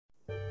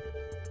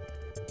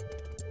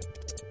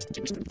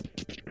Okay.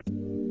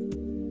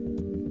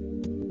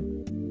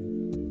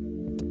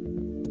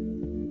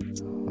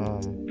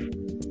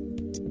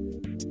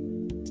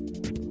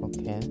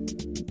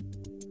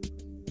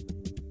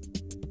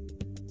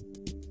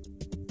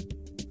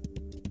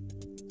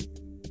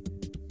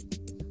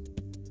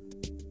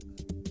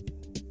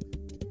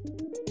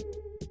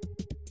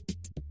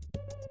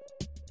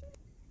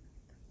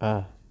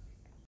 Uh,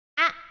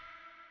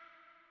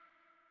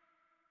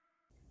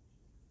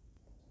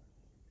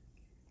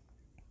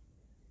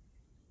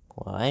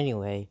 well,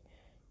 anyway,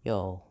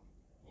 yo,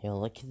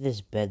 look at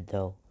this bed,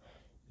 though.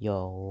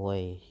 Yo,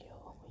 wait,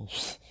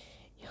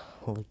 yo,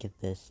 look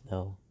at this,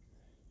 though.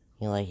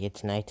 Like,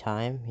 it's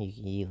nighttime,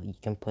 you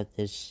can put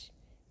this,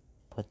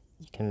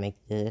 you can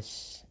make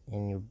this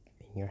in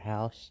your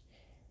house.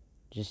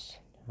 Just,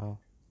 oh,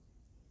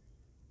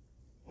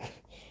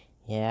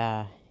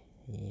 yeah,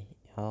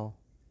 oh,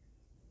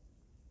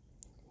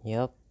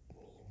 yep,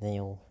 then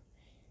you'll,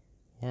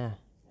 yeah,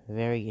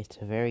 it's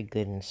a very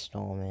good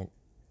installment.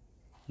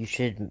 You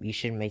should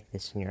make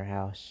this in your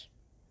house.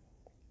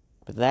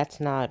 But that's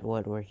not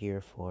what we're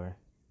here for.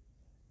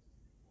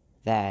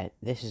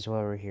 This is what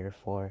we're here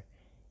for.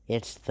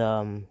 It's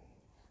the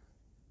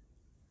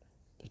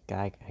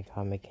I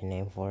can't make a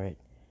name for it.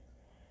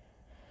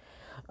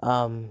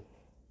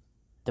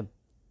 The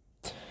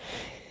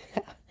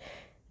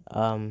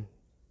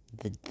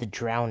the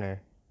drowner.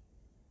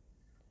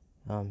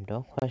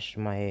 Don't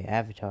question my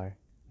avatar,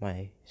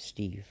 my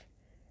Steve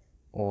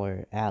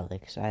or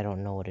Alex. I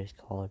don't know what it's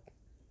called.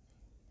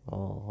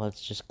 Oh,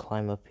 let's just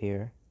climb up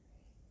here.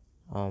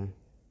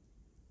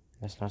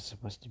 That's not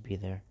supposed to be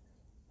there.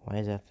 Why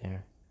is that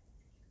there?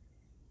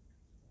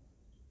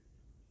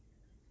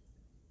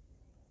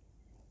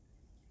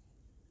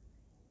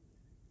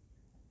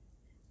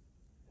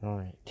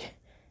 Alright.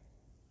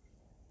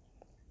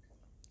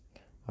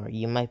 Alright,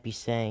 you might be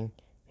saying,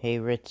 hey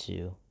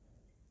Ritsu,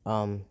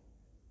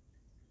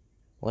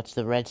 what's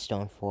the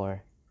redstone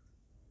for?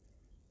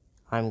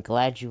 I'm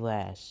glad you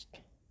asked.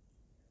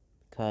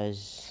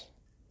 Because,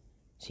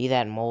 see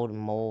that mold,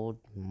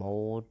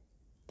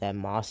 that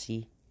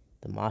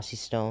the mossy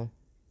stone?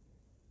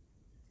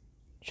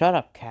 Shut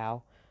up,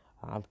 cow.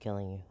 I'm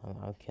killing you.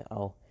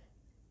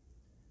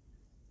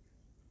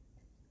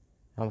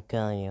 I'm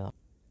killing you.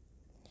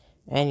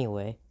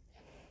 Anyway,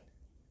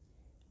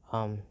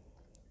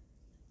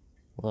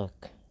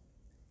 look.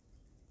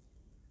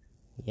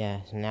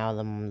 Yes, now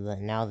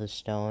the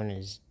stone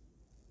is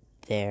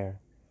there.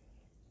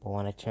 But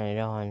when I turn it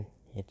on,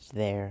 it's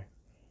there.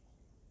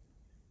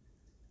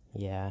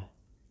 Yeah.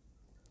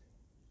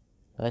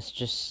 Let's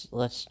just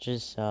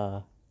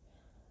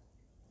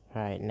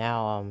alright,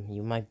 now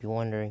you might be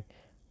wondering,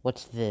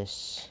 what's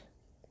this?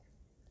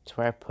 It's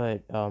where I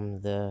put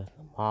the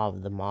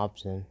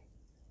mobs in.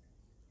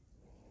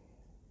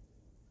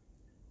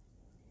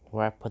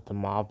 Where I put the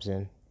mobs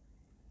in.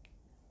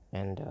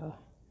 And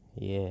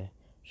yeah.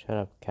 Shut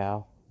up,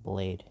 cow.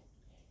 Blade.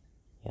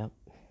 Yep.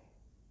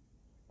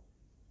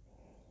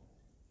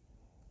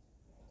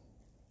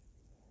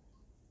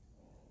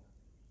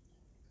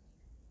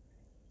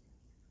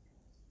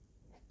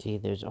 See,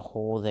 there's a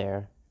hole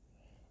there.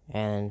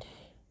 And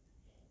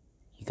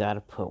you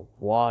gotta put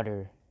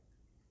water.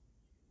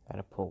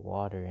 Gotta put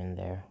water in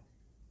there.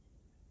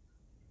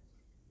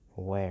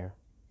 Where?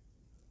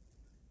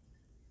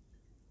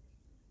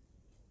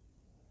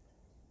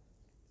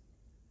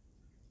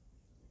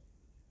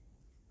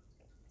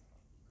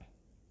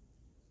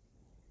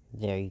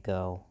 There you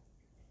go.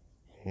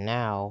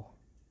 Now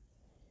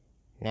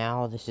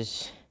this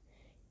is,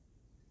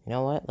 you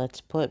know what? Let's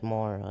put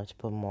more.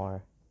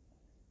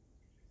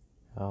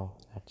 Oh,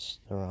 that's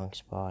the wrong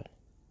spot.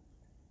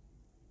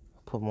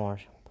 Put more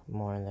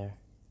in there.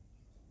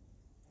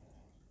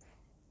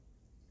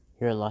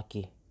 You're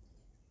lucky.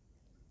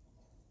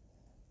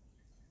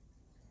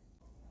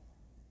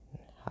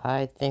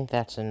 I think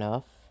that's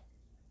enough.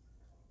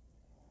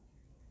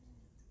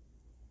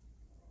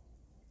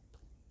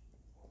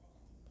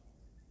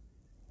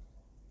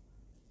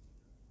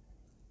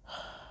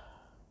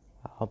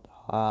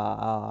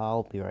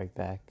 I'll be right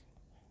back.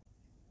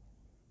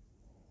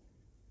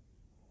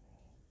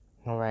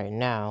 Alright,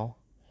 now,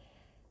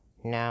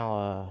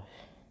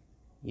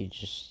 you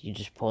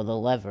just pull the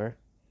lever,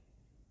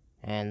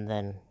 and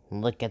then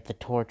look at the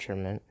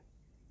torturement.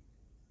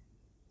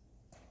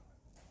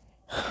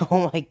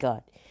 Oh my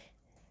god.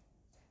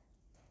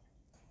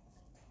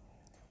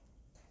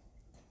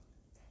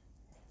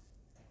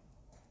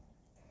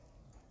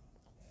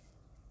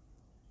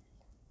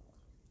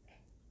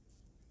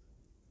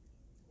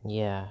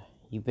 Yeah,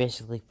 you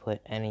basically put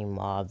any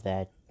mob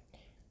that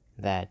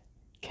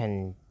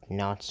can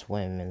not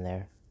swim in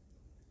there.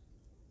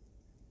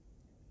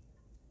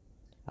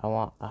 I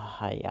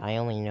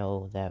only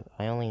know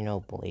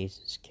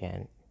blazes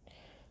can't,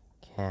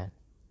 yeah.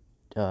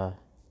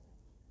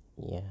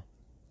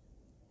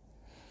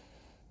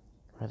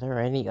 Are there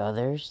any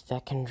others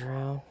that can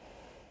drown?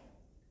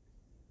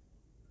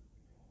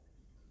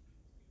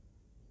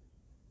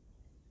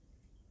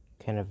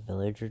 Can a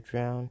villager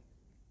drown?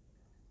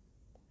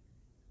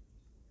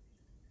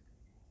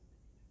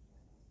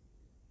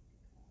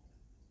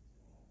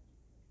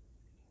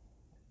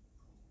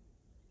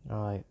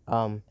 Alright,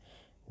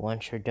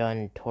 once you're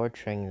done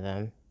torturing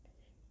them,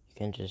 you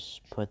can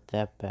just put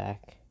that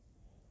back.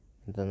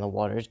 And then the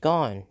water's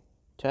gone.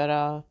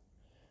 Ta-da!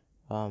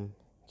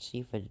 See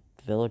if a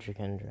villager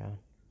can drown.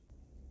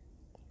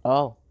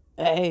 Oh,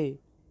 hey!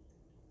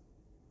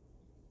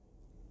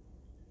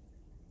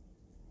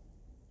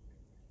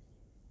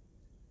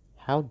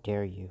 How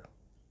dare you?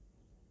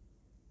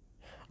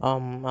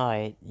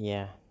 Alright,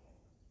 yeah.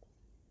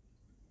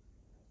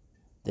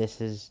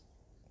 This is...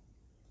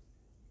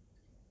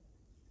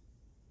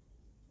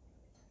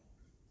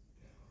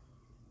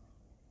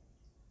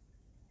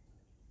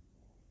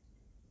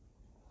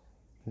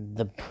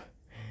 the...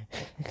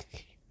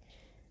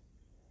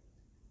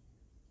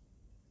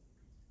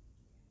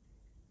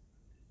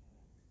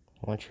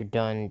 Once you're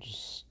done,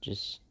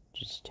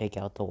 just take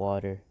out the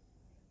water.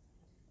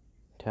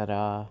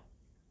 Ta-da.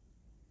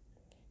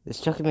 This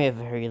took me a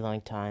very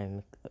long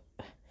time,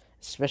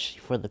 especially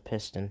for the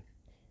piston,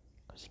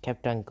 because it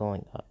kept on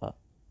going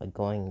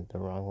going the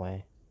wrong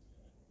way.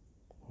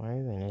 Where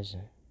even is it?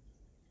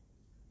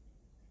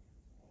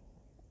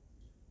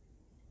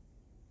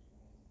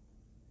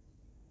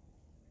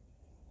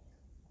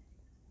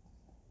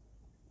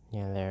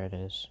 Yeah, there it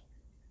is.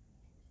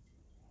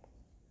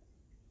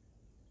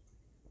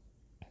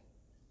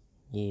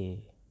 Yeah.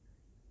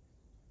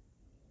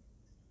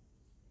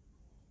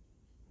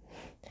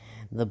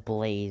 The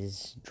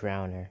Blaze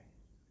Drowner.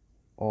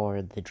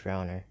 Or the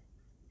Drowner.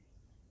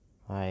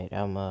 Alright,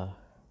 I'm gonna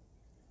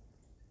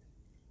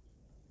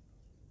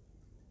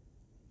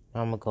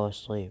go to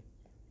sleep.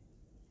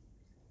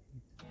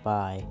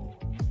 Bye.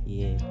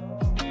 Yeah.